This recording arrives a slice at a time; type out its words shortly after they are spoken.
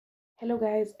Hello,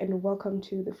 guys, and welcome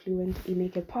to the Fluent in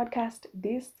Naked podcast.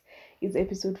 This is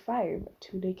episode 5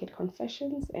 Two Naked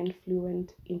Confessions and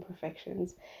Fluent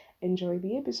Imperfections. Enjoy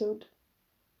the episode.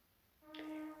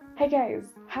 Hey, guys.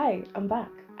 Hi, I'm back.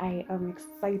 I am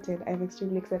excited. I'm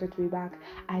extremely excited to be back.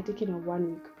 I had taken a 1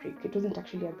 week break. It wasn't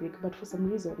actually a break, but for some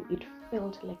reason, it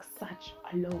felt like such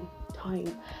a long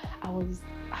time.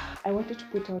 I wanted to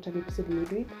put out an episode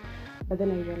midweek, but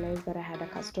then I realized that I had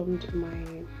accustomed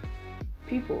the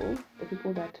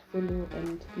people that follow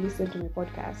and listen to my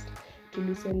podcast, to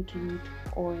listen to it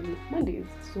on Mondays.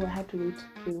 So I had to wait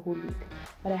through the whole week.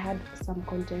 But I had some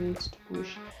content to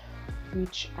push,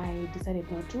 which I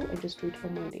decided not to and just wait for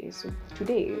Monday. So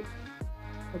today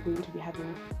we're going to be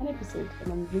having an episode,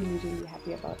 and I'm really, really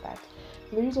happy about that.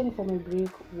 The reason for my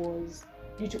break was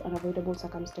due to unavoidable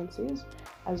circumstances,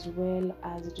 as well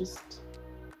as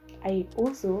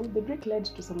the break led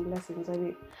to some blessings.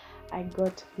 I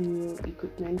got new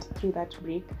equipment through that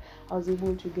break. I was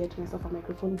able to get myself a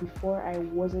microphone. Before, I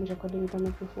wasn't recording with a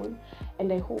microphone, and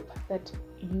I hope that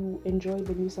you enjoy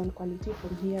the new sound quality.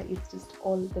 From here, it's just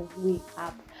all the way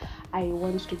up. I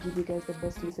want to give you guys the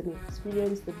best listening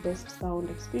experience, the best sound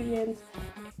experience,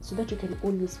 so that you can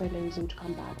always find a reason to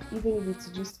come back, even if it's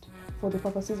just for the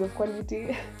purposes of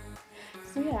quality.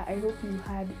 So yeah, I hope you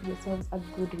had yourselves a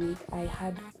good week. I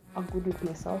had a good week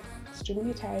myself.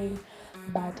 Extremely tiring,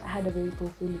 but I had a very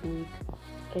fulfilling week.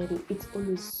 And it's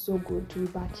always so good to be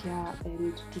back here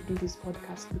and to do this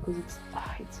podcast because it's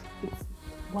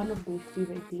one of my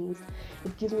favorite things.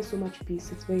 It gives me so much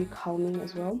peace. It's very calming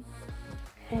as well.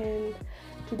 And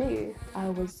today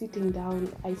I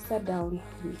sat down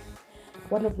with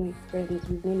one of my friends.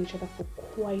 We've known each other for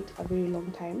quite a very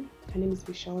long time. Her name is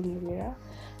Michelle Nyawira.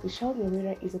 Michelle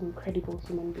Nyawira is an incredible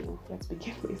human being. Let's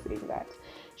begin by saying that.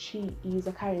 She is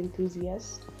a car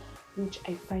enthusiast, which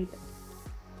I find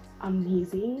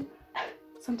amazing.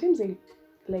 Sometimes I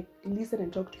listen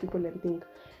and talk to people and think,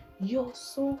 you're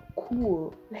so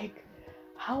cool. Like,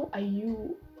 how are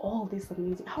you all this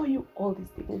amazing? How are you all these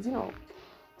things?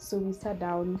 So we sat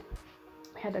down,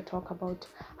 had a talk about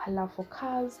her love for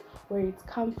cars, where it's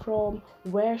come from,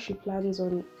 where she plans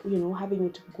on, having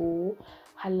it go,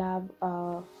 her love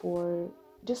for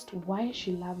just why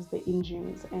she loves the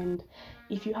engines. And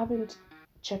if you haven't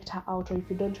checked her out, or if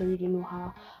you don't already know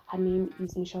her name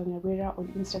is Michelle Nyawira on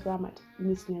Instagram at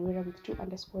Miss Nyawira with 2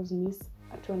 underscores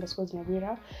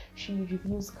Nyawira. She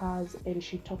reviews cars and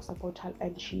she talks about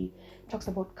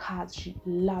cars. She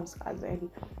loves cars,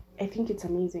 and I think it's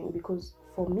amazing because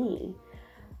for me,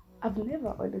 I've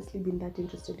never honestly been that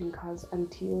interested in cars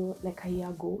until like a year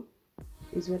ago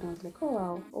is when I was like, oh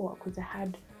wow, because I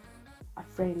had a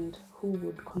friend who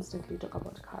would constantly talk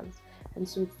about cars, and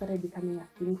so it started becoming a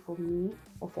thing for me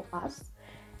or for us,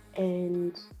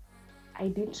 and I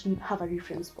didn't have a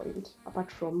reference point apart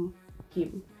from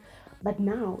him. But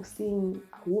now seeing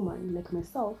a woman like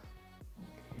myself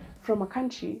from a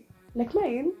country like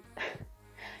mine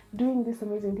doing this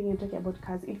amazing thing and talking about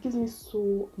cars, it gives me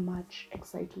so much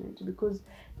excitement because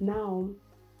now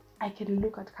I can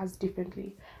look at cars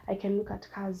differently. I can look at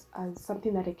cars as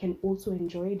something that I can also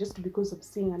enjoy just because of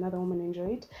seeing another woman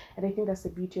enjoy it. And I think that's the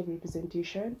beauty of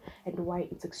representation and why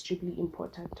it's extremely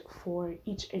important for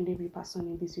each and every person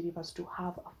in this universe to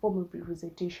have a form of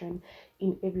representation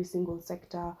in every single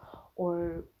sector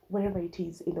or wherever it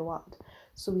is in the world.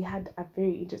 So we had a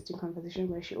very interesting conversation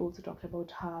where she also talked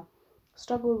about her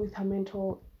struggle with her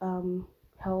mental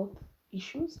health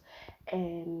issues,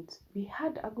 and we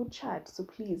had a good chat. So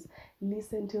please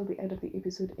listen till the end of the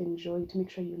episode. Enjoy it. Make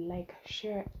sure you like,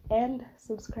 share, and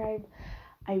subscribe.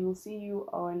 I will see you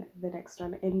on the next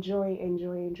one. Enjoy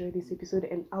this episode,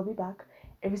 and I'll be back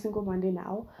every single Monday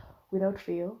now without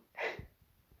fail.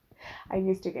 I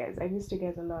missed you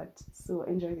guys a lot, so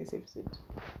enjoy this episode.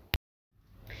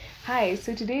 Hi,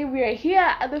 so today we are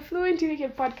here at the Fluent in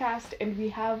Naked podcast, and we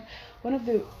have one of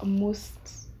the most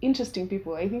interesting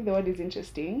people. I think the word is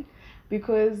interesting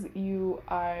because you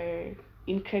are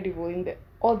incredible in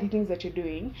all the things that you're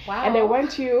doing. Wow. And I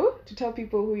want you to tell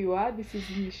people who you are. This is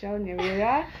Michelle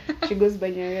Nyawira. She goes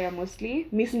by Nyawira mostly.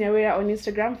 Miss Nyawira on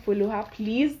Instagram. Follow her,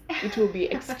 please. It will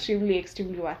be extremely,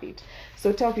 extremely worth it.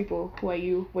 So tell people, who are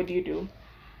you? What do you do?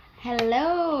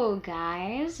 Hello,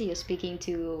 guys. You're speaking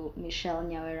to Michelle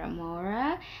Nyawira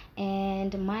Mora,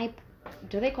 and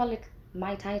do they call it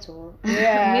my title?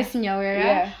 Yeah. Miss Nyawira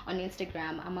Yeah. on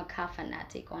Instagram. I'm a car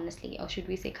fanatic, honestly, or should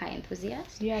we say car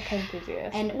enthusiast? Yeah, car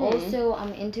enthusiast. And also,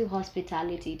 I'm into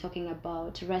hospitality, talking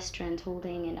about restaurant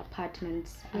holding and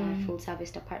apartments, full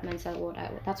service apartments.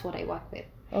 That's what I work with.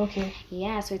 Okay.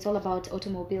 Yeah, so it's all about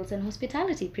automobiles and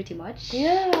hospitality, pretty much.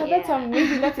 Yeah, that's Yeah.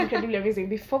 amazing. That's incredibly amazing.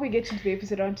 Before we get into the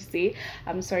episode, I want to say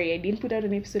I'm sorry I didn't put out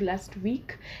an episode last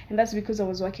week, and that's because I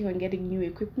was working on getting new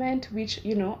equipment, which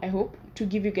I hope to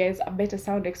give you guys a better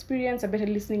sound experience, a better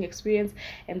listening experience,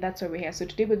 and that's why we're here. So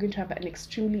today we're going to have an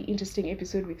extremely interesting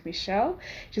episode with Michelle.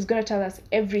 She's gonna tell us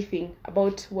everything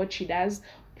about what she does.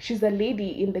 She's a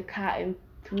lady in the car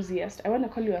enthusiast. I want to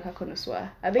call you a car connoisseur.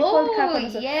 Are they called car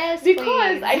connoisseur? Yes, Because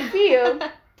please. I feel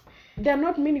there are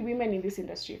not many women in this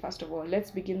industry. First of all, let's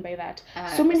begin by that.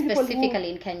 So many people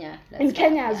specifically in Kenya. in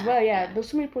Kenya as well, there's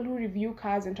so many people who review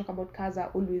cars and talk about cars are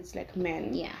always like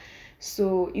men. Yeah.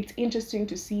 So it's interesting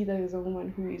to see that there's a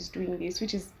woman who is doing this,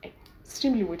 which is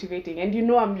extremely motivating. And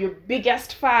I'm your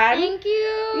biggest fan. Thank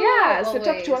you. Yeah. So Always.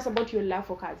 talk to us about your love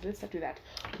for cars. Let's start with that.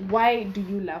 Why do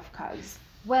you love cars?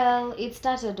 Well, it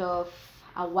started off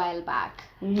a while back.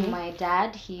 Mhm. My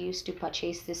dad, he used to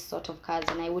purchase this sort of cars,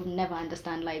 and I would never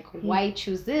understand why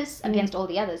choose this against all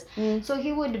the others. So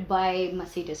he would buy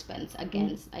Mercedes Benz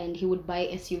against, and he would buy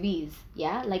SUVs,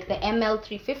 like the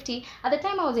ML350. At the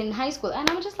time, I was in high school, and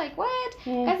I'm just like, what?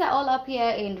 Guys are all up here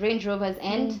in Range Rovers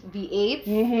and V8s.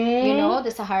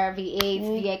 The Sahara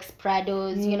V8s, VX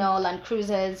Prados, Land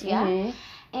Cruisers,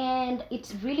 and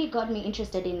it really got me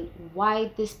interested in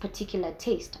why this particular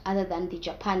taste other than the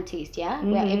Japan taste,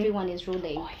 where everyone is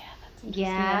ruling. Oh yeah, that's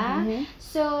interesting.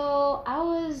 So I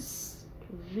was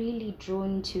really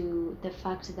drawn to the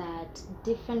fact that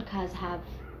different cars have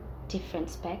different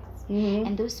specs,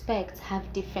 and those specs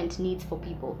have different needs for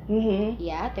people.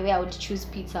 The way I would choose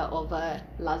pizza over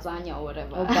lasagna or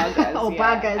whatever, or burgers. or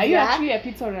burgers. Are you actually a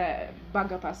pizza or a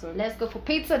burger person? Let's go for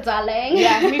pizza, darling.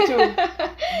 Yeah, me too.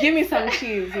 Give me some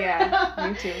cheese. Yeah,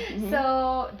 me too.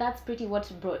 So that's pretty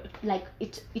what brought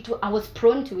it. I was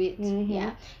prone to it.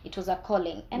 It was a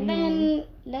calling. And then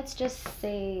let's just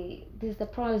say there's the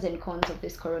pros and cons of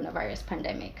this coronavirus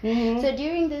pandemic. So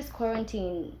during this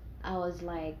quarantine, I was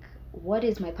like, what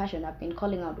is my passion? I've been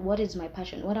calling out, what is my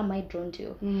passion? What am I drawn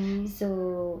to?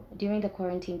 So during the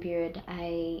quarantine period,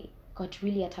 I got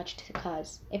really attached to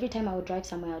cars. Every time I would drive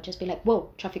somewhere, I would just be like, whoa,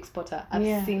 traffic spotter.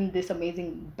 I've seen this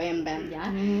amazing bam bam,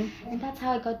 And that's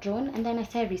how I got drawn. And then I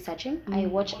started researching. I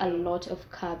watch a lot of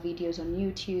car videos on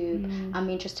YouTube. I'm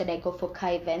interested. I go for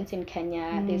car events in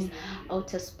Kenya. There's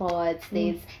Autosports,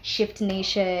 there's Shift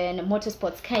Nation,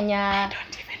 Motorsports Kenya. I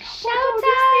don't even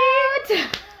know. Shout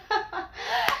out!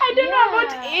 I don't know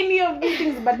about any of these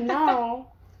things, but now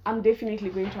I'm definitely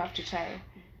going to have to try.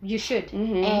 You should,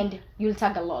 and you'll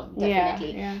tag along,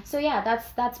 definitely. So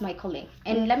that's my calling.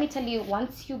 And let me tell you,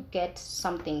 once you get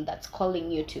something that's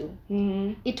calling you to,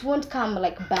 it won't come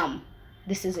like bam,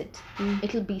 this is it.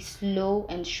 It'll be slow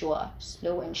and sure,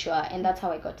 and that's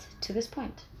how I got to this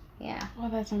point. Oh,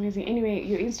 that's amazing. Anyway,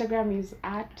 your Instagram is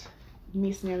at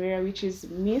Miss Nyawera, which is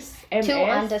Miss MS 2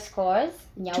 underscores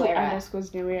Nyawera. 2 underscores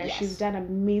Nyawera. Yes. She's done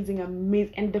amazing,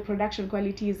 and the production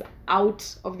quality is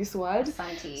out of this world.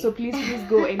 Santi. So please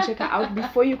go and check her out.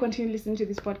 Before you continue listening to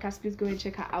this podcast, please go and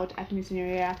check her out at Miss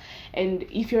Nyawera. And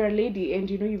if you're a lady and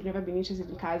you've never been interested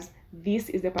in cars, this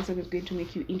is the person who's going to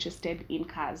make you interested in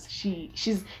cars.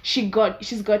 She's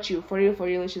got you for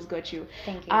real. She's got you.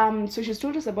 Thank you. So she's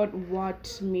told us about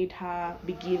what made her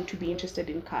begin to be interested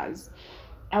in cars.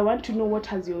 I want to know, what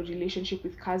has your relationship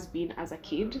with cars been as a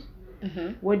kid?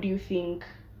 What do you think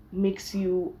makes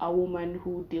you a woman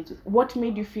who deals with, what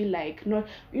made you feel like not,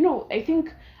 I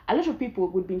think a lot of people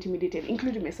would be intimidated,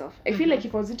 including myself. I feel like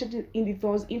if I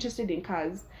was interested in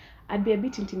cars, I'd be a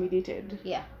bit intimidated.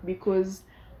 Because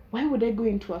why would I go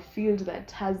into a field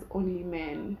that has only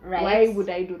men? Right. Why would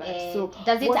I do that? And so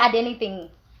does it add anything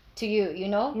to you,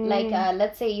 like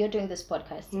let's say you're doing this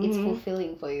podcast, it's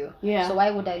fulfilling for you, so why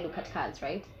would I look at cars,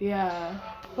 right?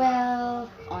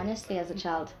 Well, honestly, as a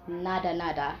child,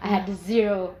 nada. I had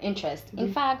zero interest.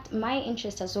 In fact, my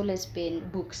interest has always been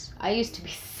books. I used to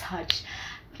be such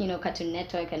Cartoon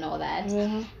Network and all that,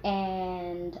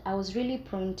 and I was really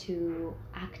prone to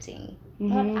acting,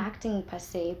 not acting per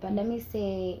se, but let me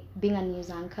say being a news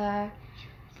anchor,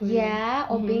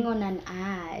 or being on an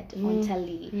ad on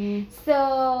telly.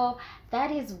 So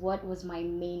that is what was my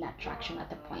main attraction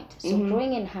at the point. So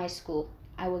growing in high school,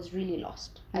 I was really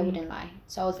lost. I wouldn't lie.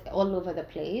 So I was all over the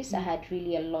place. I had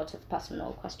really a lot of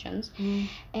personal questions.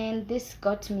 And this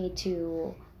got me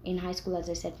to, in high school, as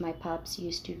I said, my paps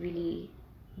used to really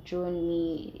drew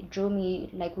me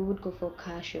like we would go for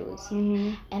car shows,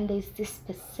 and there's this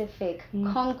specific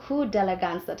concours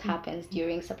d'elegance that happens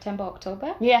during September,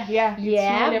 October. Vintage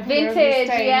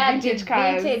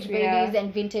cars, vintage babies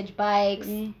and vintage bikes,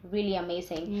 really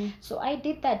amazing. So I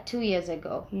did that 2 years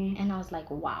ago, and I was like,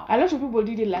 wow. A lot of people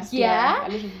did it last year.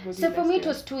 So for me it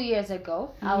was 2 years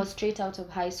ago. I was straight out of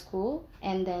high school,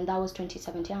 and then that was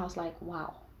 2017. I was like,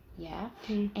 wow.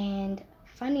 And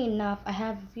funny enough, I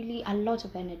have really a lot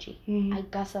of energy. I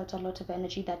gas out a lot of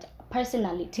energy that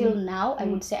personally till now I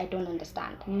would say I don't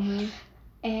understand.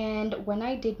 And when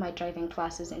I did my driving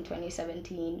classes in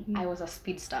 2017, I was a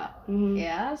speedster.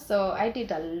 So I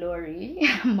did a lorry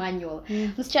manual.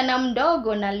 Msichana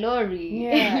mdogo na lorry.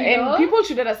 And people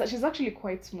should understand she's actually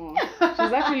quite small.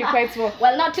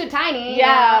 Well, not too tiny.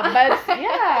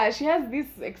 But she has this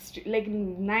like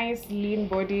nice lean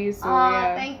body. So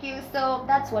thank you. So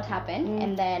that's what happened.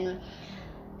 And then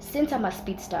since I'm a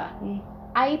speedster,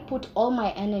 I put all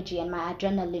my energy and my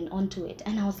adrenaline onto it,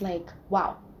 and I was like,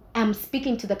 wow, I'm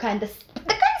speaking to the car, and the car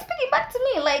is speaking back to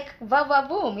me like va va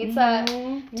boom. It's a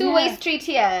two-way street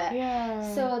here.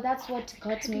 So that's what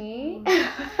got me.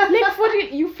 Like for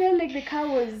it, you felt like the car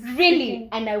was really,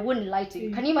 and I wouldn't lie to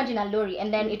you. Can you imagine a lorry,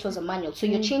 and then it was a manual, so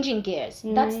you're changing gears.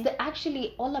 That's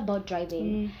actually all about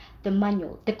driving. The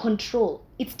manual, the control,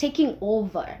 it's taking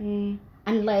over, and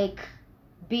like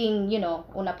being,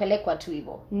 unapelekwa tu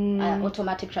hivo,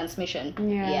 automatic transmission.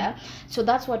 So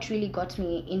that's what really got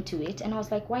me into it, and I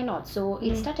was like, why not? So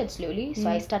it started slowly. So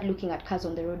I started looking at cars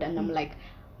on the road, and I'm like,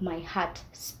 my heart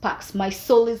sparks, my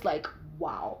soul is like,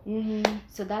 wow.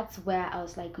 So that's where I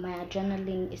was like, my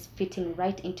adrenaline is fitting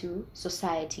right into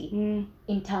society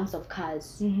in terms of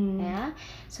cars.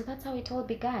 So that's how it all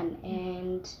began.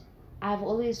 And I've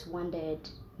always wondered,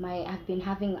 I've been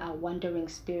having a wandering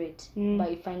spirit, but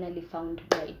I finally found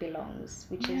where it belongs,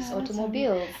 which is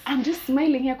automobiles. I'm just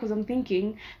smiling here because I'm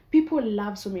thinking people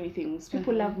love so many things.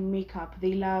 People love makeup.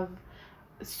 They love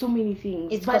so many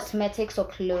things. It's cosmetics or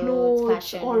clothes,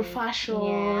 fashion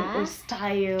or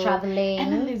style, traveling.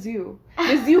 And then there's you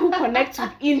who connects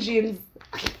with engines.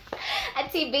 I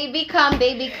see, baby come.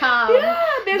 Yeah,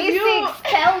 there's V6, you.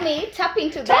 tell me, tap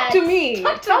into Talk that. to me.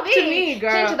 Talk to me,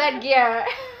 girl. Change that gear.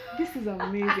 This is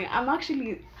amazing.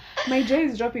 My joy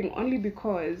is dropping only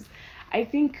because I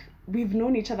think we've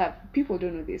known each other. People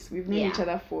don't know this. We've known each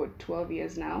other for 12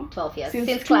 years now. 12 years.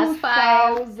 Since class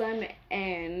 2000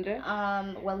 and...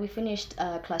 well, we finished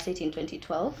class 8 in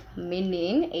 2012,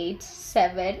 meaning 8,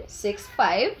 7, 6,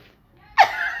 5.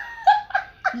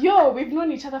 We've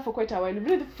known each other for quite a while. We've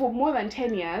known for more than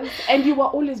 10 years, and you were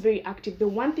always very active. The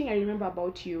one thing I remember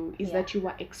about you is that you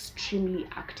were extremely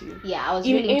active. I was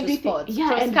really into sports.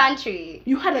 Cross country.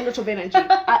 You had a lot of energy,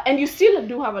 and you still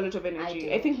do have a lot of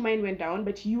energy. I think mine went down,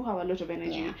 but you have a lot of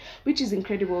energy, which is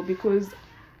incredible because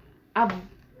I've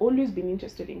always been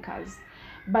interested in cars.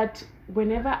 But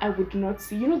whenever I would not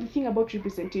see, the thing about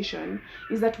representation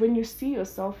is that when you see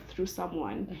yourself through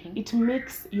someone, it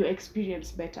makes your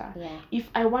experience better. If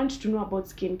I want to know about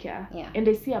skincare and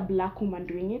I see a black woman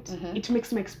doing it, it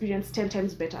makes my experience 10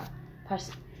 times better.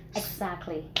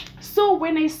 Exactly. So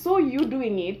when I saw you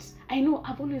doing it, I know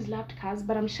I've always loved cars,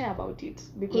 but I'm shy about it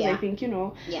because I think,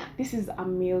 this is a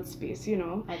male space,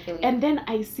 I feel you. And then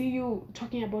I see you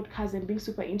talking about cars and being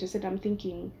super interested. I'm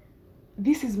thinking,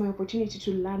 this is my opportunity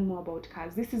to learn more about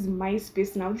cars. This is my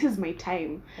space now. This is my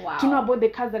time to know about the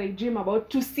cars that I dream about,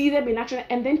 to see them in action,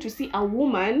 and then to see a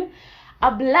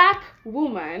black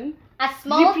woman, a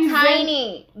small,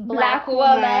 tiny black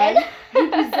woman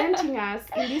representing us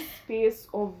in this space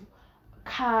of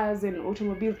cars and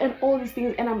automobiles and all these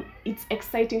things. And it's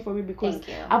exciting for me because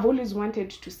I've always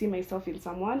wanted to see myself in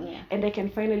someone, and I can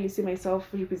finally see myself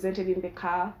represented in the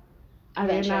car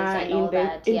arena,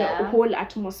 in the whole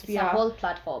atmosphere. It's a whole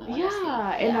platform, honestly.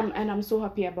 And I'm so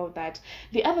happy about that.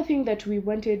 The other thing that we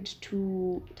wanted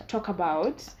to talk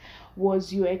about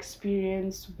was your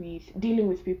experience with dealing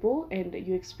with people and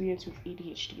your experience with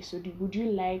ADHD. So would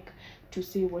you like to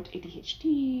say what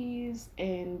ADHD is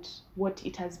and what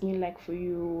it has been like for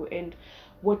you, and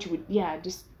what you would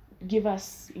just give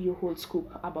us your whole scoop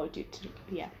about it.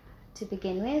 To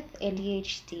begin with,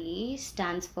 ADHD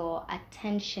stands for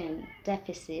Attention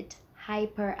Deficit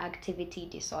Hyperactivity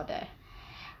Disorder.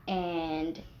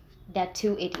 And there are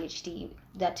two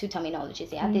terminologies.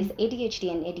 There's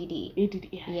ADHD and ADD.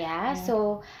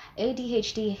 So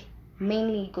ADHD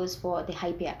mainly goes for the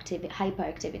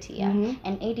hyperactivity,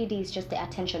 and ADD is just the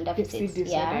attention deficit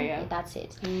disorder, that's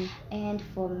it. And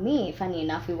for me, funny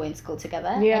enough, we were in school together,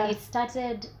 and it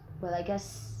started, well, I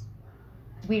guess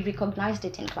we recognized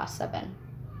it in class 7.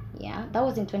 Yeah, that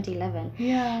was in 2011.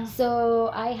 Yeah. So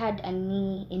I had a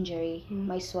knee injury,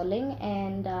 my swelling,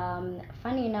 and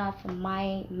funny enough,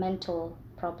 my mental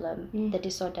problem, the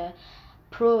disorder,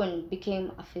 prone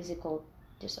became a physical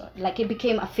disorder. Like it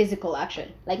became a physical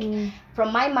action. Like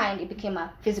from my mind, it became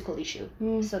a physical issue.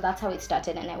 So that's how it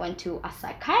started, and I went to a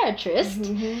psychiatrist.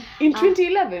 In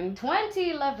 2011.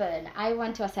 2011, I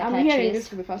went to a psychiatrist. I'm hearing this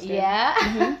for the first time.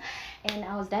 Yeah. And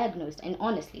I was diagnosed, and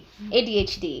honestly,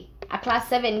 ADHD, a class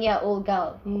 7-year-old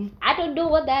girl. I don't know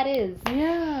what that is.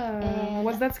 Yeah. And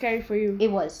was that scary for you?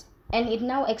 It was. And it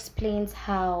now explains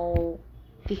how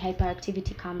the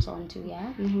hyperactivity comes on to,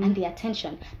 and the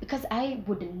attention. Because I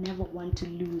would never want to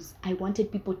lose. I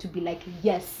wanted people to be like,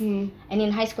 yes. And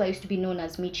in high school, I used to be known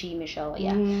as Michi Michelle.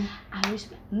 I used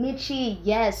to be, Michi,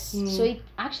 yes. So it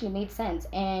actually made sense.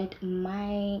 And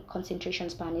my concentration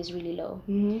span is really low.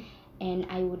 And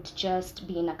I would just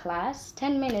be in a class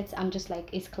 10 minutes. I'm just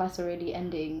like, is class already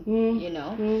ending? You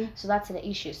know. So that's the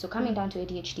issue. So coming down to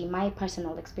ADHD, my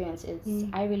personal experience is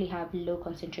I really have low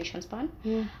concentration span.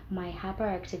 My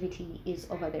hyperactivity is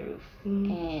over the roof.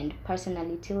 And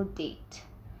personally, till date,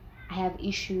 I have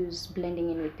issues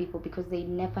blending in with people because they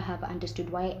never have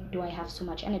understood why do I have so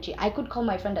much energy. I could call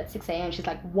my friend at 6 a.m. She's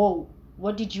like, whoa,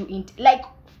 what did you eat? Like,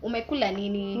 umekula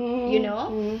nini? You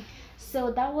know.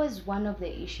 So that was one of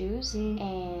the issues,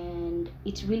 and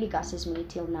it really gasses me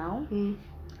till now.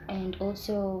 And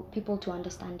also people to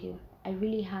understand you. I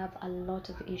really have a lot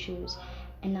of issues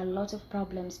and a lot of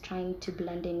problems trying to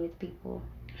blend in with people.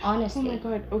 Honestly. Oh my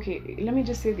God. Okay, let me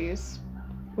just say this.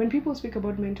 When people speak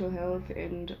about mental health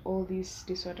and all these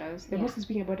disorders, they're mostly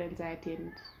speaking about anxiety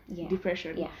and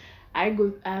depression.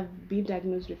 I've been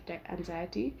diagnosed with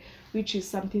anxiety, which is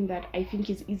something that I think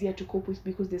is easier to cope with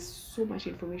because there's so much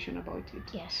information about it.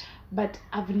 Yes. But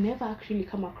I've never actually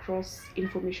come across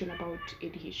information about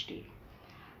ADHD.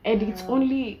 And it's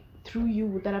only through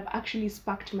you that I've actually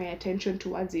sparked my attention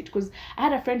towards it. Because I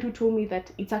had a friend who told me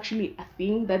that it's actually a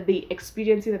thing, that they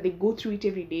experience it, that they go through it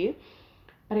every day.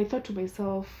 But I thought to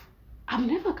myself, I've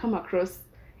never come across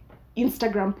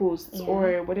Instagram posts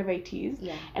or whatever it is,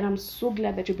 and I'm so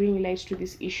glad that you're bringing light to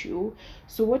this issue.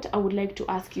 So what I would like to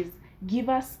ask is, give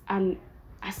us a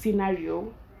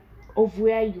scenario of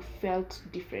where you felt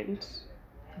different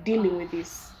dealing with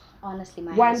this. Honestly,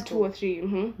 my 1, 2, or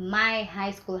 3. My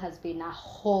high school has been a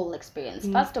whole experience.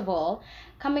 First of all,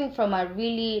 coming from a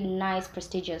really nice,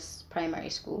 prestigious primary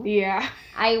school.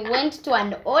 I went to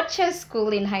an Ocha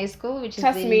school in high school, which is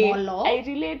in Molo. I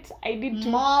relate. I did too.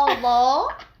 Molo.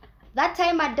 That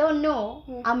time I don't know.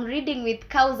 I'm reading with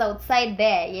cows outside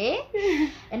there,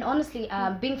 And honestly,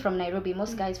 being from Nairobi,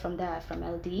 most guys from there are from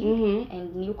LD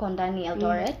and New Kondani,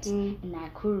 Eldoret,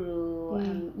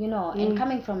 Nakuru, you know, and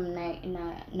coming from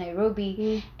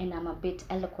Nairobi, and I'm a bit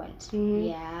eloquent,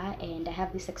 and I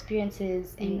have these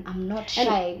experiences, and I'm not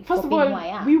shy. First of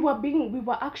all, we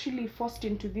were actually forced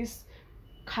into this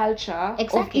culture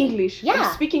of English,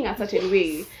 of speaking a certain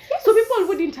way. So people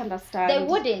wouldn't understand. They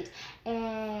wouldn't.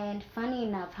 And funny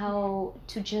enough, how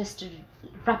to just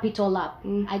wrap it all up,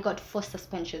 I got 4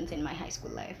 suspensions in my high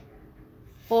school life.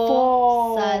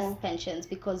 4 suspensions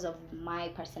because of my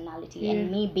personality and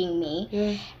me being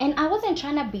me. And I wasn't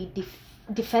trying to be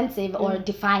defensive or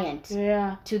defiant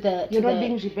to the you're not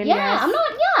being rebellious. I'm not.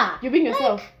 You're being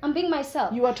yourself. I'm being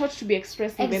myself. You are taught to be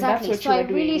expressive, exactly. And that's what so you were I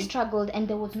doing. really struggled, and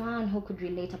there was no one who could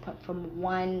relate apart from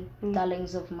one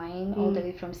darlings of mine, all the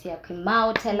way from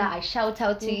Siakimau. Tella, I shout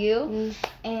out to you.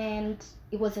 And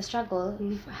it was a struggle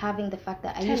having the fact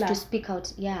that I used to speak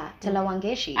out. Tella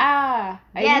Wangeshi. I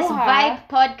yes, know her. Vibe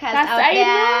podcast out there.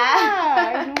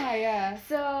 I know her,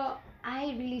 So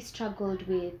I really struggled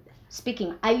with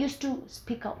speaking. I used to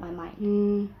speak out my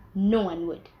mind. No one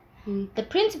would. The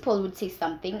principal would say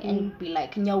something and be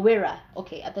like, Nyawera.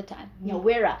 Okay, at the time,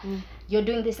 Nyawera, you're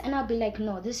doing this. And I'll be like,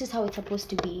 no, this is how it's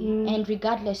supposed to be. And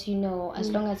regardless, you know,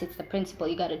 as long as it's the principal,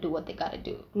 you got to do what they got to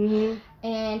do.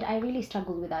 And I really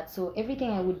struggled with that. So everything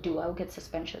I would do, I would get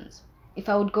suspensions. If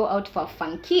I would go out for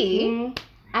funky,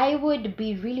 I would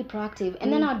be really proactive.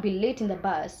 And then I'd be late in the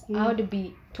bus. I would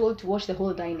be told to wash the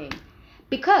whole dining.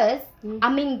 Because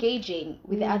I'm engaging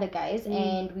with the other guys,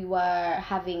 and we were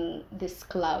having this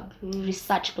club,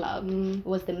 research club,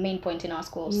 was the main point in our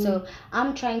school. So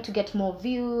I'm trying to get more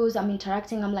views, I'm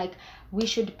interacting, I'm like, we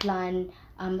should planning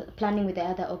with the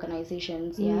other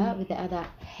organizations, with the other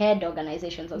head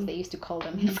organizations, as they used to call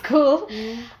them in school.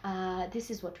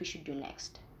 This is what we should do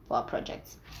next for our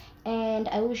projects. And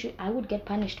I would get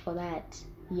punished for that.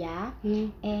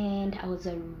 And I was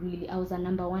a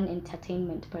number 1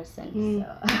 entertainment person.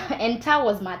 So enter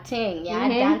was my thing,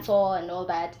 dance hall and all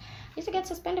that. I used to get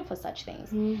suspended for such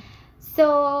things.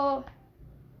 So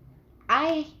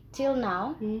till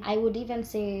now, I would even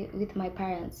say with my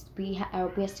parents, we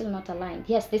are still not aligned.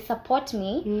 Yes, they support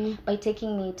me by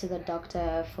taking me to the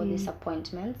doctor for these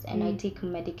appointments, and I take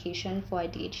medication for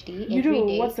ADHD every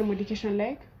day. What's the medication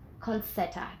like?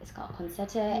 Concerta. It's called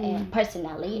Concerta,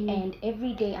 personally, and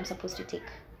every day I'm supposed to take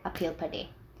a pill per day.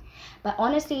 But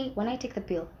honestly, when I take the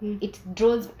pill,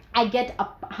 I get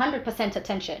 100%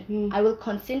 attention. I will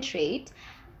concentrate.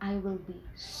 I will be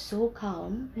so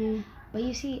calm. But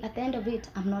you see, at the end of it,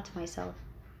 I'm not myself.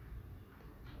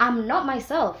 I'm not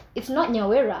myself. It's not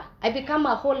Nyawera. I become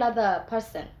a whole other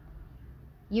person.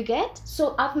 You get?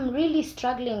 So I'm really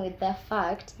struggling with the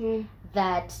fact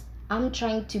that I'm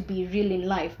trying to be real in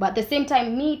life. But at the same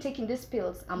time, me taking these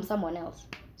pills, I'm someone else.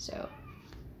 So.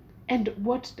 And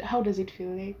how does it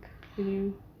feel like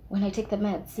when I take the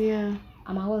meds? Yeah.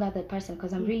 I'm a whole other person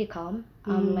because I'm really calm.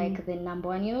 I'm like the number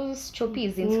one,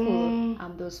 choppies in school.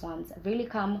 I'm those ones. Really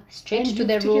calm, straight to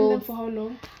the rules. And you've taken them for how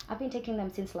long? I've been taking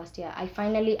them since last year. I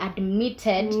finally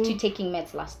admitted to taking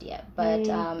meds last year. But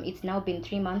it's now been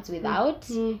 3 months without,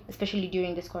 especially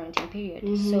during this quarantine period.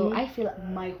 So I feel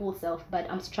my whole self, but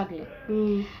I'm struggling.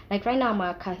 Like right now, I'm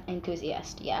a car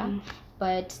enthusiast, yeah?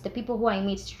 But the people who I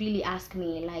meet really ask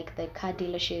me, like the car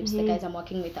dealerships, the guys I'm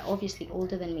working with are obviously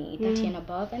older than me, 30 and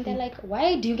above. And they're like,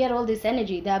 why do you get all this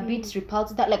energy? They're a bit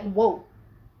repulsed. They're like, whoa.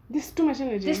 This is too much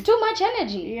energy. There's too much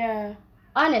energy. Yeah.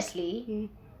 Honestly,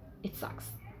 it sucks.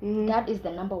 That is the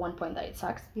number one point, that it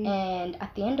sucks. And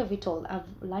at the end of it all, I've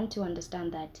learned to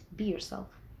understand that be yourself.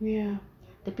 Yeah.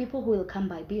 The people who will come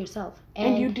by, be yourself.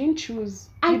 And you didn't choose.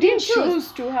 I didn't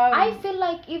choose to have. I feel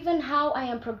like even how I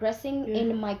am progressing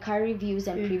in my car reviews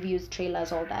and previews,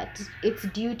 trailers, all that, it's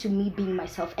due to me being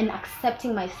myself and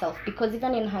accepting myself. Because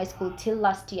even in high school, till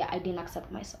last year, I didn't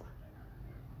accept myself.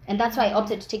 And that's why I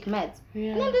opted to take meds.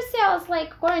 Yeah. And then this year, I was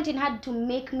like, quarantine had to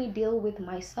make me deal with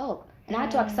myself. And I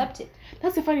had to accept it.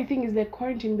 That's the funny thing, is that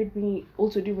quarantine made me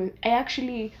also deal with... I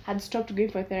actually had stopped going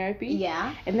for therapy.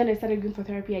 Yeah. And then I started going for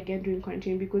therapy again during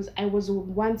quarantine because I was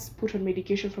once put on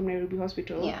medication from Nairobi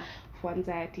Hospital for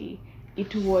anxiety.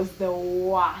 It was the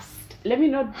worst. Let me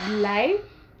not lie.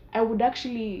 I would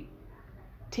actually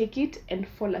take it and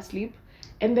fall asleep.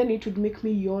 And then it would make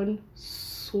me yawn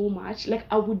so much. Like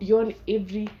I would yawn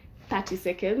every 30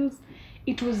 seconds.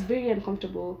 It was very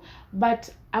uncomfortable. But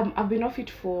I've been off it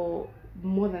for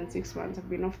more than 6 months. I've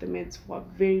been off the meds for a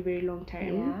very, very long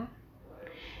time. Yeah.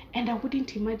 And I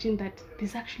wouldn't imagine that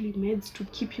there's actually meds to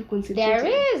keep you concentrated.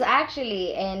 There is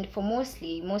actually, and for most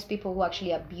people who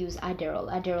actually abuse Adderall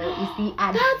is the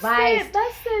advised.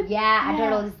 That's it. Yeah,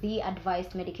 Adderall is the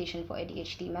advised medication for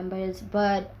ADHD members,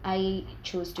 but I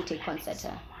chose to take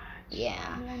Concerta.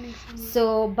 Yeah.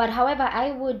 So, but however,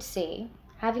 I would say,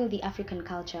 having the African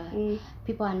culture,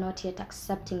 people are not yet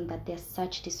accepting that there's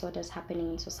such disorders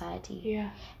happening in society.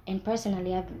 Yeah. And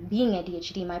personally, being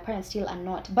ADHD, my parents still are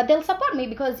not. But they'll support me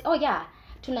because,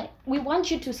 tonight we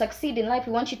want you to succeed in life.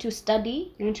 We want you to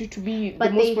study. We want you to be the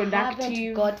most productive. But they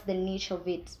haven't got the niche of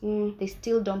it. They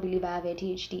still don't believe I have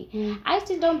ADHD. I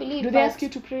still don't believe. Do they ask you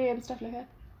to pray and stuff like that?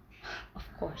 Of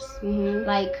course.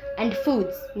 And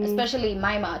foods. Especially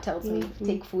my mom tells me,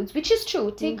 take foods, which is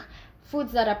true. Take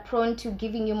foods that are prone to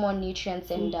giving you more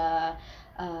nutrients and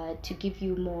to give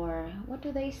you more, what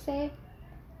do they say?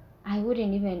 I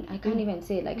can't even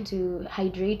say, like to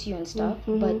hydrate you and stuff,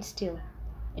 but still,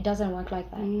 it doesn't work like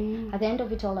that. At the end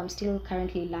of it all, I'm still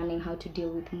currently learning how to deal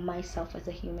with myself as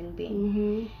a human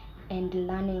being and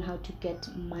learning how to get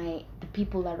the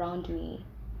people around me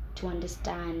to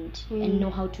understand and know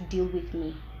how to deal with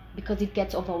me, because it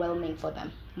gets overwhelming for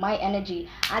them. My energy,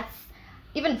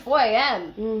 even 4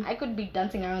 a.m. I could be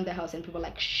dancing around the house and people are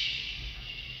like, shh.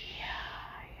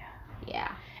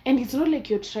 Yeah. And it's not like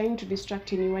you're trying to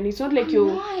distract anyone. It's not like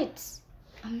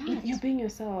I'm not. You're being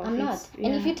yourself. I'm not.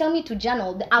 And if you tell me to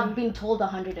journal, I've been told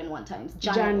 101 times.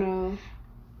 Journal.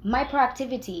 My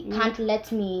proactivity can't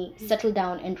let me settle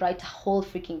down and write a whole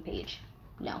freaking page.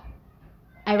 No.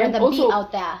 I'd rather be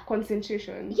out there.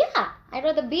 Concentration. Yeah. I'd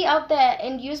rather be out there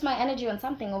and use my energy on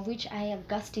something of which I have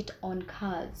gassed it on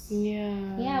cars.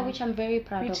 Yeah. Yeah, which I'm very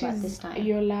proud of at this time.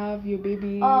 Your love, your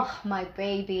baby. Oh, my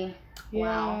baby. Yeah.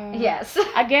 Wow. Yes.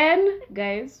 Again,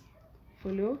 guys,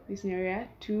 follow this Nyawera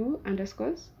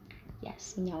 2_.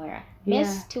 Yes, Nyawera.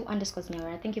 Miss 2_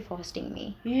 Nyawera. Thank you for hosting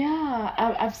me. Yeah,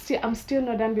 I'm still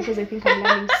not done because I think I'm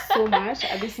learning so much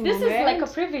at this moment. This is like a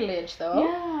privilege, though.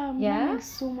 Yeah, I'm learning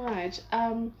so much.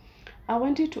 I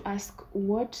wanted to ask,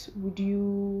 what would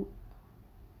you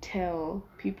tell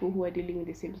people who are dealing with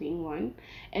the same thing, one?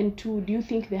 And two, do you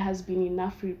think there has been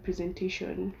enough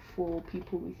representation for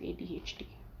people with ADHD?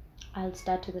 I'll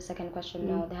start with the second question.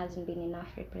 No, there hasn't been enough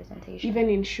representation. Even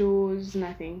in shows,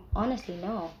 nothing? Honestly,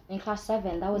 no. In class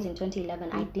 7, that was in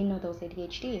 2011, I didn't know there was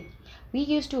ADHD. We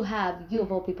used to have, you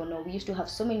of all people know, we used to have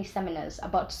so many seminars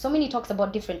about, so many talks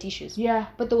about different issues. Yeah.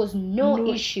 But there was no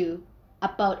issue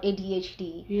about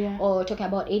ADHD or talking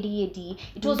about ADHD.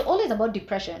 It was always about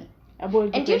depression. And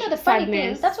do you know the funny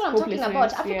thing? That's what I'm talking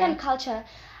about. African culture,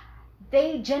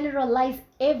 they generalize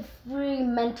every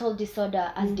mental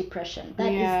disorder as depression.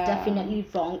 That is definitely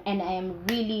wrong, and I am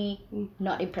really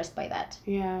not impressed by that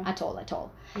at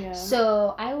all.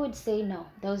 So I would say no,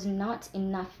 there was not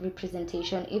enough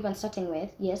representation. Even starting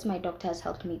with, yes, my doctor has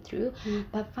helped me through,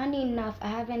 but funny enough, I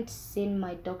haven't seen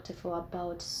my doctor for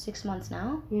about 6 months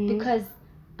now because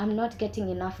I'm not getting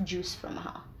enough juice from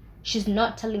her. She's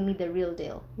not telling me the real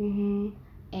deal.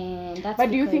 And that's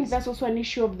but do you think that's also an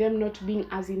issue of them not being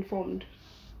as informed?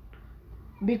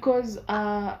 Because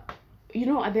you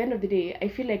know, at the end of the day, I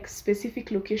feel like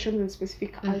specific locations and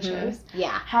specific cultures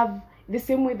have the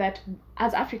same way that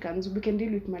as Africans we can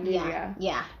deal with malaria.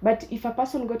 But if a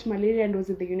person got malaria and was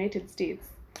in the United States,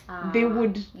 they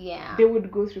would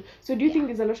go through. So do you think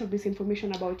there's a lot of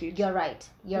misinformation about it? You're right.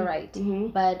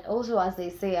 But also, as they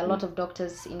say, a lot of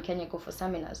doctors in Kenya go for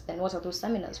seminars. Then what are those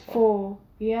seminars for?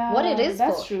 What it is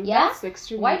that's for? True. That's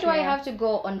extremely Why do I have to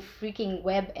go on freaking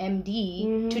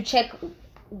WebMD to check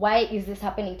why is this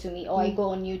happening to me? Or I go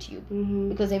on YouTube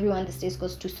because everyone these days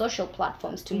goes to social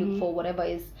platforms to look for whatever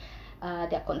is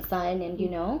their concern, and you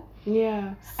know.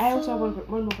 I also have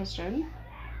one more question.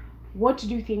 What do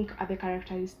you think are the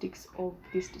characteristics of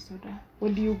this disorder?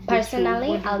 What do you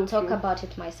personally? I'll talk about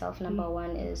it myself. Number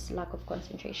one is lack of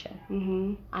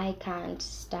concentration. I can't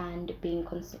stand being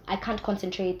I can't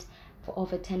concentrate for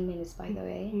over 10 minutes, by the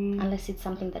way, unless it's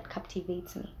something that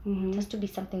captivates me. It has to be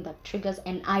something that triggers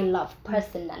and I love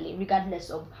personally, regardless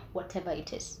of whatever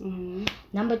it is.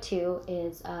 Number two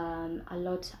is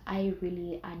I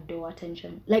really adore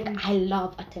attention. Like I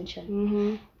love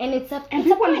attention. And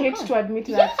people hate to admit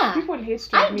that. People hate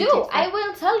to admit it. I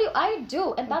will tell you, I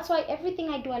do. And that's why everything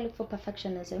I do, I look for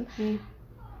perfectionism,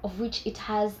 of which it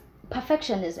has.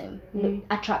 Perfectionism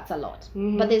attracts a lot,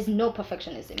 but there's no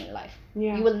perfectionism in life.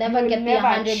 You will never get the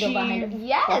 100 over 100.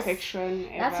 Yes, perfection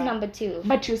ever. That's number two.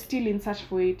 But you're still in search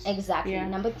for it. Exactly.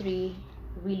 Number three,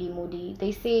 really moody.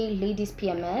 They say ladies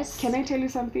PMS. Can I tell you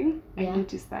something? I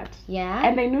noticed that.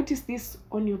 And I noticed this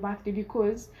on your birthday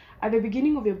because at the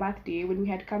beginning of your birthday, when we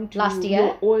had come to last year,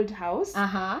 your old house,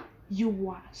 you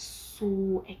were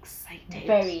so excited.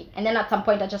 Very. And then at some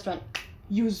point, I just went.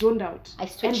 You zoned out. I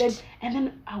switched. And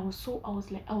then I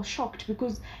was shocked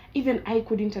because even I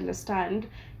couldn't understand.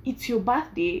 It's your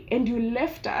birthday and you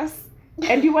left us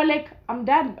and you were like, I'm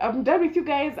done with you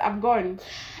guys, I'm gone.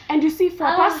 And you see, for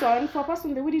a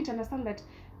person, they wouldn't understand that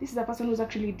this is a person who's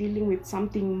actually dealing with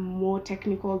something more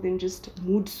technical than just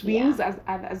mood swings,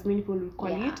 as many people would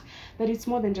call it. That it's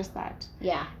more than just that.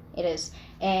 Yeah. It is,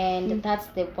 and that's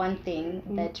the one thing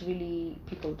that really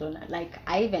people don't like.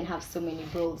 I even have so many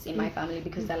rules in my family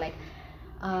because they're like,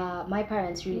 my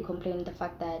parents really complain the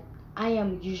fact that I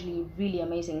am usually really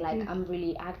amazing. Like I'm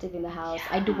really active in the house.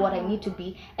 I do what I need to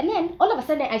be, and then all of a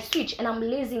sudden I switch and I'm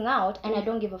lazing out and I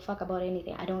don't give a fuck about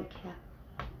anything. I don't care.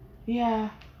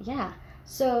 Yeah.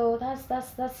 So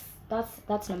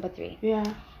that's number three.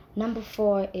 Number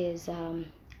four is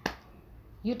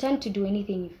you tend to do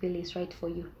anything you feel is right for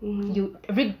you. You,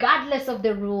 regardless of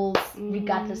the rules,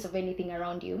 regardless of anything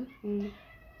around you,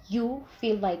 you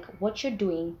feel like what you're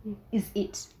doing is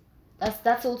it.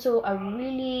 That's also a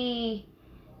really.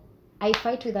 I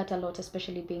fight with that a lot,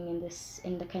 especially being in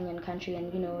the Kenyan country,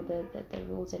 and you know the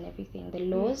rules and everything, the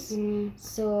laws.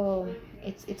 So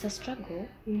it's a struggle,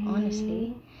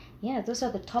 honestly. Yeah, those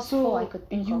are the top four I could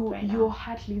think of right now. Your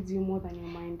heart leads you more than your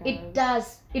mind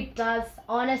does. It does.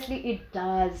 Honestly, it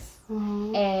does.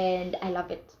 And I love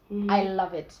it. I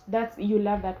love it. You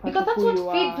love that part because that's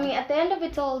what feeds me. At the end of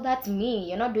it all, that's me.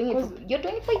 You're not doing it. You're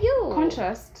doing it for you.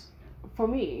 Contrast. For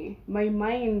me, my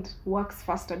mind works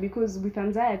faster because with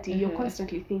anxiety, you're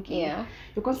constantly thinking.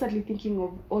 You're constantly thinking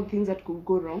of all things that could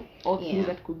go wrong, all things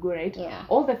that could go right,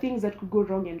 all the things that could go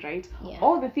wrong and right,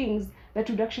 all the things that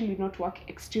would actually not work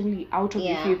extremely out of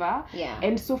your favor.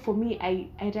 And so for me, I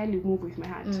rarely move with my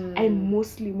heart. I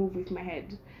mostly move with my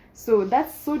head. So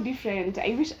that's so different.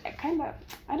 I wish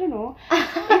I don't know.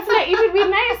 It's like it would be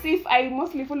nice if I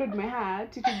mostly followed my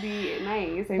heart, it would be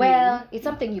nice. I mean, it's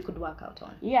something you could work out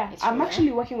on. Yeah, I'm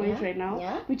actually working on it right now,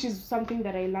 which is something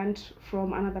that I learned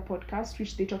from another podcast,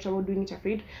 which they talked about Doing It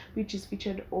Afraid, which is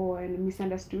featured on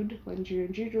Misunderstood on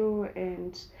Jiro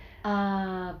and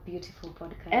beautiful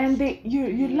podcast. And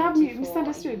you love me,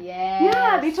 Misunderstood.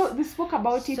 Yeah, they spoke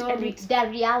about it, and they're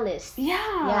realists.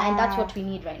 Yeah, and that's what we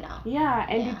need right now. Yeah,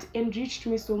 and it enriched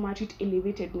me so much. It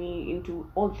elevated me into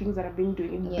all things that I've been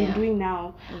doing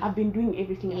now. I've been doing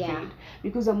everything afraid,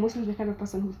 because I'm mostly the kind of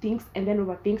person who thinks and then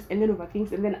overthinks and then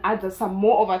overthinks and then adds some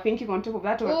more overthinking on top of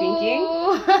that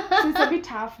overthinking. So it's a bit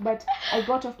tough, but I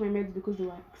got off my meds because they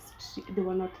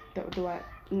were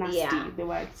nasty. They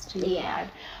were extremely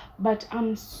bad. But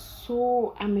I'm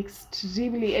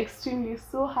extremely, extremely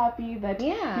so happy that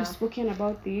you've spoken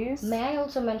about this. May I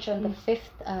also mention the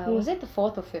fifth, was it the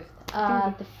fourth or fifth?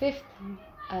 The fifth,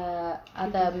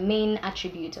 the main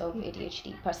attribute of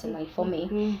ADHD, personally, for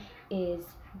me, is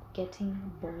getting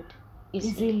bored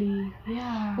easily.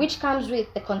 Yeah. Which comes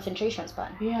with the concentration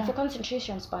span. If your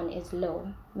concentration span is low,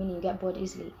 meaning you get bored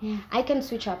easily, I can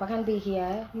switch up. I can be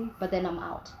here, but then I'm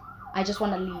out. I just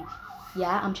want to leave.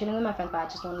 Yeah, I'm chilling with my friends, but I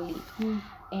just want to leave.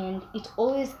 And it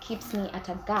always keeps me at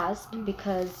a gasp,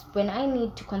 because when I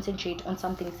need to concentrate on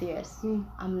something serious,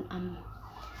 I'm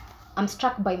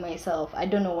struck by myself. I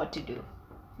don't know what to do,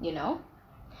 you know?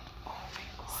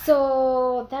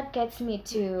 So that gets me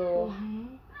to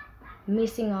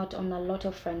missing out on a lot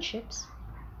of friendships,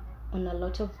 on a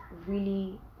lot of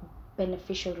really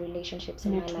beneficial relationships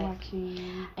in my life.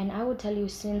 And I would tell you,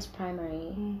 since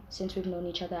primary, since we've known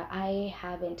each other, I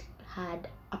haven't had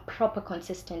a proper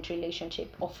consistent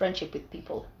relationship or friendship with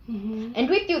people. And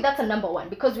with you, that's a number one,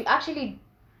 because we actually,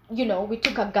 we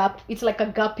took a gap. It's like a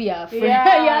gap year.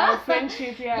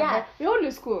 Friendship. But we're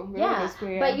always cool.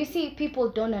 But you see, people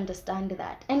don't understand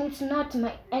that, and it's not and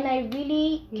I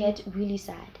really get really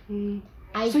sad. You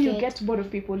get bored of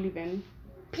people living.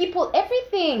 People,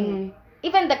 everything,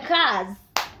 even the cars.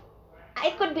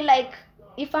 I could be like,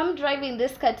 if I'm driving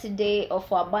this car today or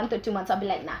for a month or 2 months, I'll be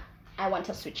like, nah, I want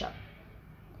to switch up,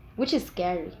 which is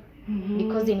scary,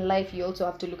 because in life you also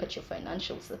have to look at your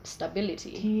financial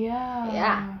stability.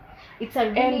 It's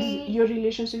a really... And your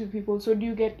relationship with people. So do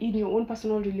you get, in your own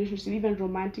personal relationship, even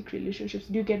romantic relationships,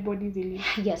 do you get bored easily?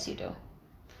 Yes, you do.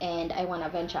 And I want to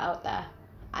venture out there.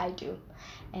 I do.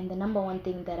 And the number one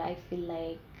thing that I feel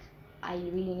like I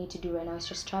really need to do right now is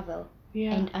just travel.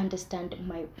 And understand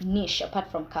my niche apart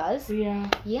from cars.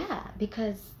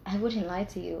 Because I wouldn't lie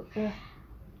to you.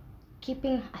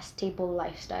 Keeping a stable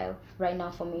lifestyle right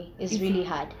now for me is really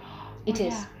hard. It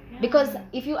is. Because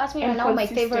if you ask me right now my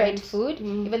favorite food,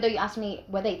 even though you ask me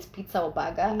whether it's pizza or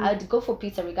burger, I'd go for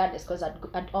pizza regardless, because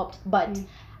I'd opt. But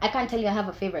I can't tell you I have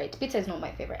a favorite. Pizza is not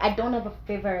my favorite. I don't have a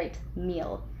favorite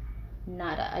meal.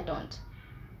 Nada. I don't.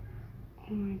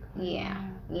 Oh my God.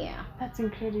 Yeah. That's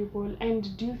incredible.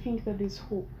 And do you think that there's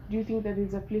hope? Do you think that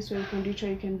there's a place where you can reach,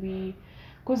 where you can be?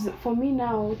 Because for me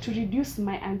now, to reduce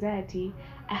my anxiety,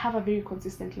 I have a very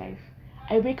consistent life.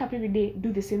 I wake up every day,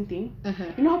 do the same thing.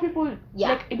 You know how people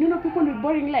people with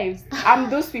boring lives? I'm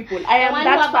those people. I am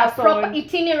that person. A proper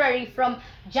itinerary from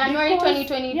January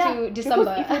 2020 to December.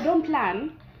 Because if I don't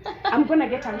plan, I'm gonna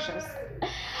get anxious.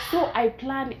 So I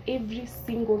plan every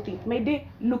single thing. My day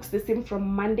looks the same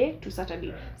from Monday to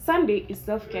Saturday. Sunday is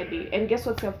self-care day. And guess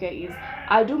what self-care is?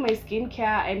 I'll do my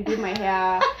skincare and do my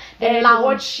hair and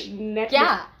watch Netflix.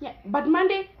 Yeah. But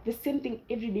Monday, the same thing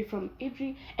every day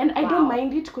and I don't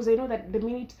mind it, because I know that the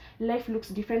minute life looks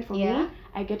different for me,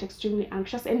 I get extremely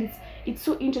anxious. And it's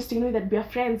so interesting knowing that we are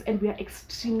friends and we are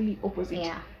extremely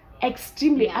opposite.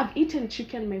 Extremely. I've eaten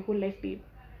chicken my whole life, babe.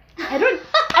 I don't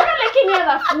like any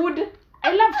other food.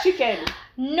 I love chicken.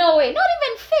 No way. Not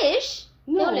even fish.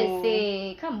 No. Let's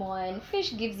say, come on.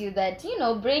 Fish gives you that,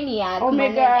 brainiac.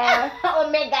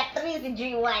 Omega-3 did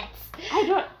you want?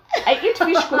 I eat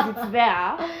fish because it's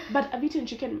there, but I've eaten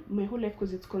chicken my whole life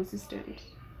because it's consistent.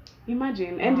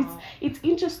 Imagine. And it's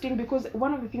interesting, because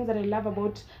one of the things that I love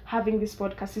about having this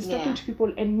podcast is talking to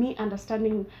people and me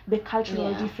understanding the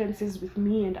cultural differences with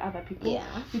me and other people,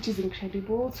 which is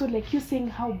incredible. So like you saying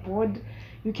how bored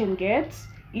you can get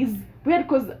is weird,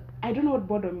 because I don't know what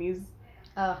boredom is.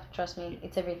 Oh, trust me,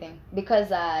 it's everything.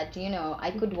 Because I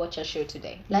could watch a show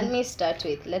today. Let me start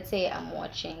with, let's say I'm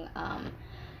watching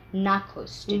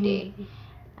Narcos today,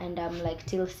 and I'm like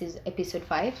till episode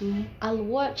 5.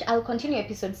 I'll continue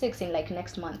episode 6 in like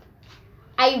next month.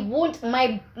 I won't,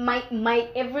 my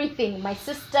everything, my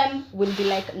system will be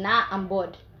like, nah, I'm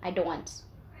bored. I don't want.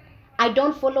 I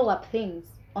don't follow up things.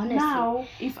 Honestly. Now,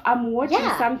 if I'm watching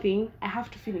something, I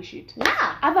have to finish it.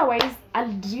 Yeah. Otherwise,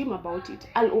 I'll dream about it.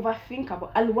 I'll overthink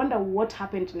I'll wonder what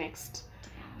happened next.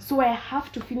 So I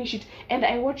have to finish it. And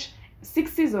I watch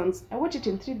 6 seasons. I watch it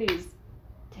in 3 days.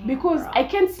 Damn, because I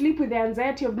can't sleep with the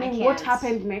anxiety of knowing what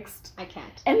happened next. I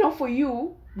can't. And now for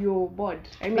you, you're bored.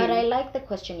 But I like the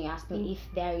question you asked me,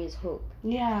 if there is hope.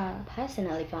 Yeah.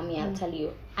 Personally, for me, I'll tell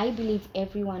you, I believe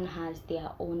everyone has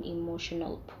their own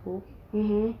emotional pool.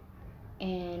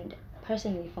 And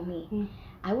personally, for me,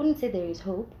 I wouldn't say there is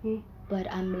hope,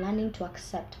 but I'm learning to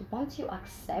accept. Once you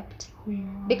accept,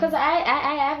 because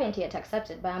I haven't yet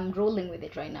accepted, but I'm rolling with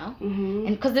it right now. And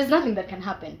because there's nothing that can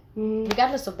happen,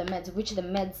 regardless of the meds, which the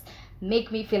meds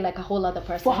make me feel like a whole other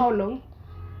person. For how long?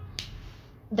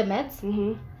 The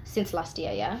meds? Since last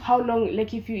year, yeah. How long,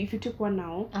 like if you took one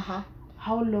now,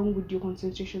 how long would your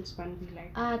concentration span be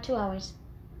like? 2 hours.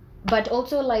 But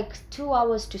also like 2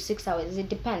 hours to 6 hours. It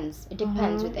depends. It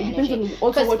depends with the energy.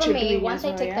 Because for me, once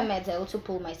I take the meds, I also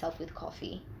pull myself with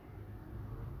coffee.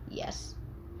 Yes.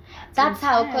 That's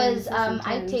how, because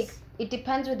I take, it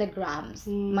depends with the grams.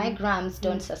 My grams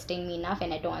don't sustain me enough,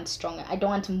 and I don't want stronger. I don't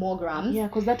want more grams. Yeah,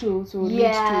 because that will also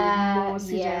lead to more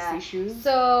serious issues.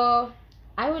 So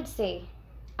I would say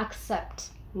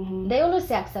accept. They always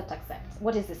say accept.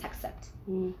 What is this accept?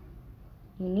 You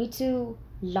need to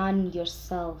learn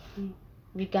yourself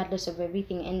regardless of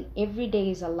everything, and every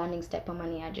day is a learning step. Every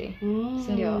day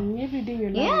you're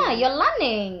learning. Yeah, you're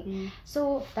learning.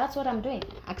 So that's what I'm doing,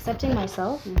 accepting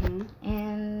myself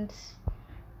and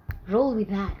roll with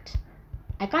that.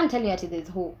 I can't tell you that there's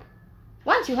hope.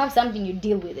 Once you have something, you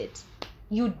deal with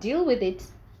it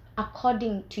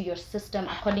according to your system,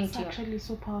 according to your... It's actually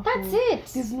so powerful. That's it.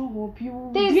 There's no hope. You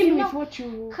deal with what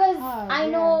you Because I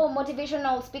know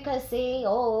motivational speakers say,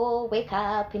 oh, wake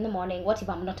up in the morning. What if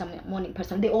I'm not a morning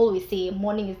person? They always say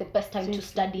morning is the best time to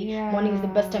study. Morning is the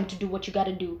best time to do what you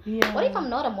gotta do. What if I'm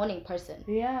not a morning person?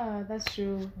 Yeah, that's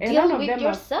true. Deal with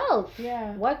yourself.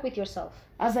 Work with yourself.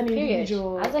 As an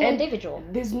individual.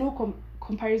 There's no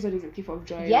comparison is a thief of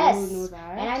joy. Yes. We all know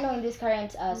that. And I know in this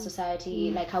current society,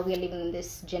 like how we are living in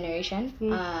this generation,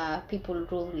 people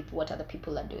rule with what other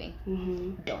people are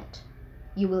doing. Don't.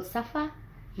 You will suffer.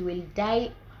 You will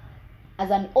die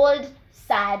as an old,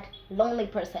 sad, lonely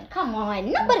person. Come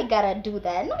on. Nobody gotta do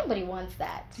that. Nobody wants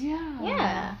that.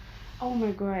 Yeah. Oh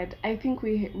my God. I think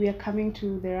we are coming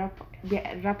to the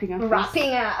wrapping up. We're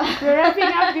wrapping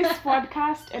up this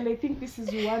podcast, and I think this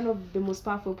is one of the most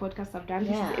powerful podcasts I've done.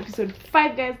 This is episode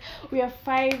 5, guys. We have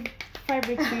 5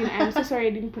 weeks in. I'm so sorry I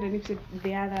didn't put an episode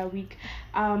the other week.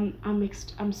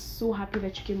 I'm so happy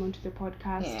that you came onto the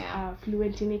podcast.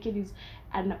 Fluently Naked is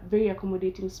a very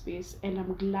accommodating space, and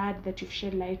I'm glad that you've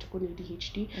shed light on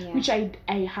ADHD, which I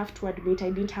have to admit I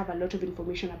didn't have a lot of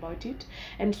information about it,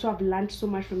 and so I've learned so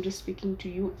much from just speaking to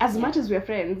you. As much as we're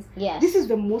friends, this is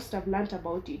the most I've learned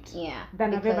about it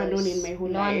than I've ever known in my whole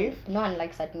life. No one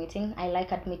likes admitting. I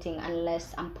like admitting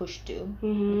unless I'm pushed to,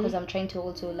 because I'm trying to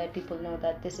also let people know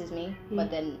that this is me.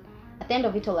 But then at the end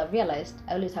of it all, I've realized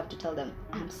I always have to tell them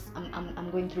I'm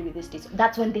going through with this.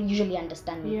 That's when they usually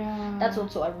understand me. That's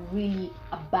also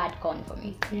a bad con for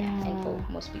me. And for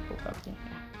most people probably.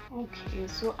 Okay,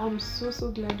 so I'm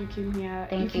so glad you came here.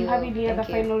 If you have any other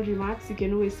final remarks, you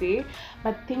can always say.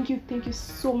 But thank you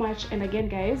so much. And again,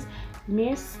 guys,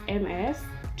 Miss MS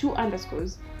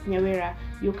 2_ Nyawera,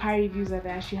 your car reviews are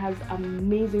there. She has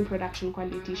amazing production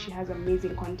quality. She has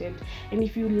amazing content. And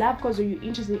if you love cars, or you're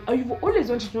interested, or you've always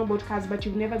wanted to know about cars but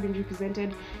you've never been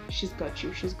represented, she's got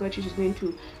you. She's going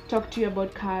to talk to you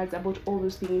about cars, about all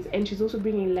those things. And she's also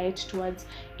bringing light towards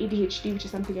ADHD, which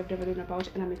is something I've never known about,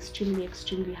 and I'm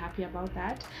extremely happy about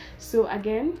that. So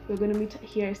again, we're going to meet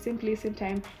here same place, same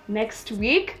time next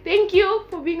week. Thank you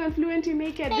for being on Fluently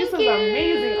Naked. This was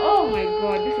amazing. Oh my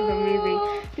God, this is amazing.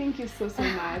 Thank you so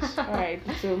much. All right,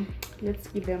 so let's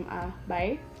give them a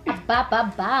bye. Bye.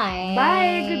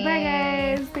 Bye. Goodbye,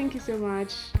 guys. Thank you so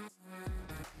much.